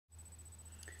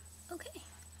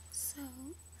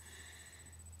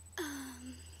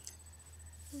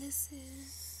This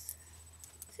is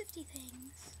 50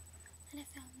 things that I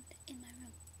found in my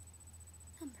room.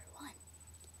 Number 1.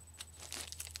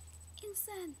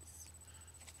 Incense.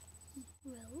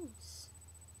 Rose.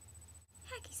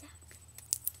 Hacky sack.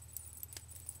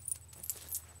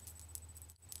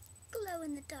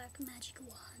 Glow-in-the-dark magic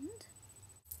wand.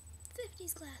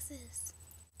 50s glasses.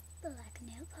 Black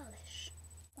nail polish.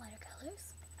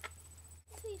 Watercolors.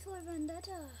 V for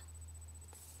Vendetta.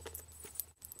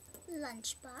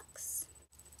 Lunchbox.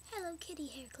 Hello Kitty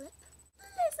hair clip.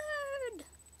 Lizard.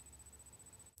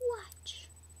 Watch.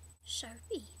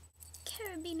 Sharpie.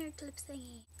 Carabiner clip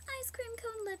thingy. Ice cream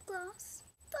cone lip gloss.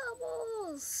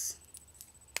 Bubbles.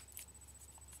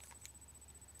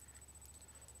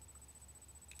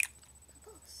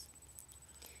 Bubbles.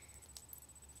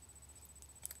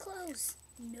 Clothes.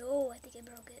 No, I think I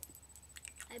broke it.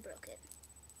 I broke it.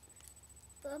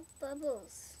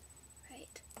 Bubbles.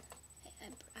 Right.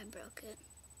 I broke it.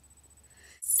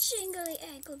 Jingly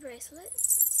ankle bracelet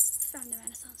from the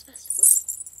Renaissance Festival.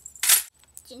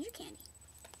 Ginger candy.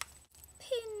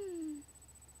 Pin.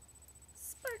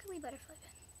 Sparkly butterfly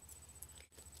pin.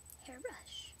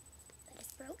 Hairbrush. That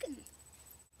is broken.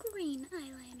 Green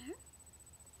eyeliner.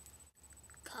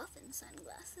 Coffin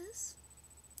sunglasses.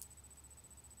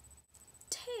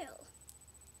 Tail.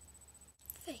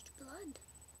 Fake blood.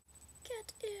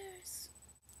 Cat ears.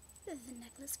 The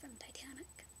necklace from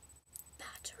Titanic.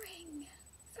 Bat ring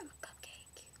from a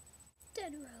cupcake.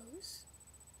 Dead rose.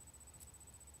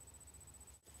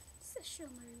 Sessho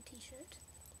Maru t-shirt.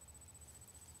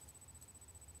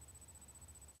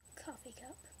 Coffee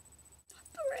cup.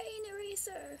 Brain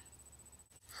eraser.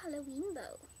 Halloween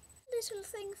bow. Little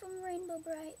thing from Rainbow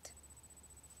Bright.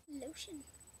 Lotion.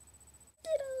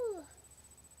 Diddle.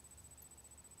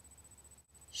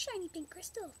 Shiny pink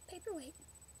crystal. Paperweight.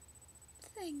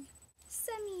 Thing.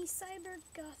 Semi-cyber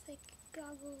gothic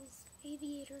goggles.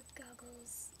 Aviator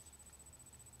goggles.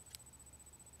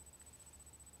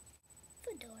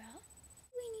 Fedora.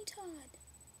 Weenie Todd.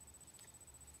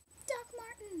 Doc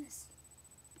Martens.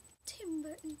 Tim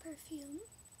Burton perfume.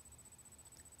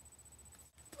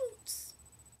 Boots.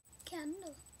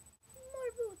 Candle.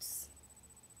 More boots.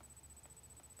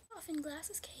 Coffin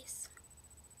glasses case.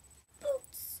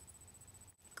 Boots.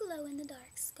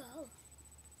 Glow-in-the-dark skull.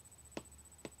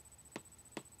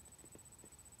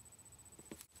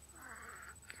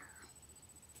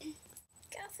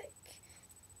 Gothic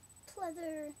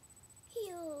pleather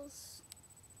heels.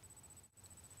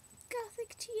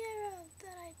 Gothic tiara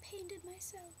that I painted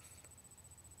myself.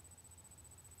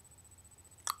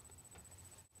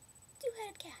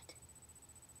 Two-headed cat.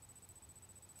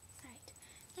 Alright,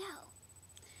 now,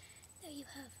 there you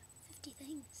have 50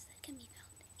 things that can be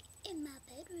found in my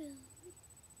bedroom,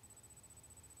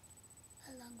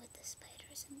 along with the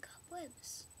spiders and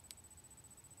cobwebs,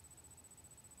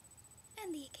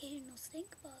 and the occasional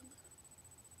stink bug.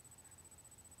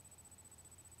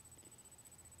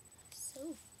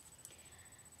 So,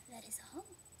 that is all.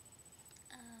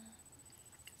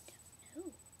 Don't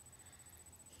know.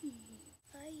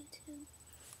 Bye YouTube.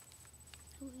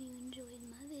 Hope you enjoyed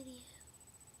my video.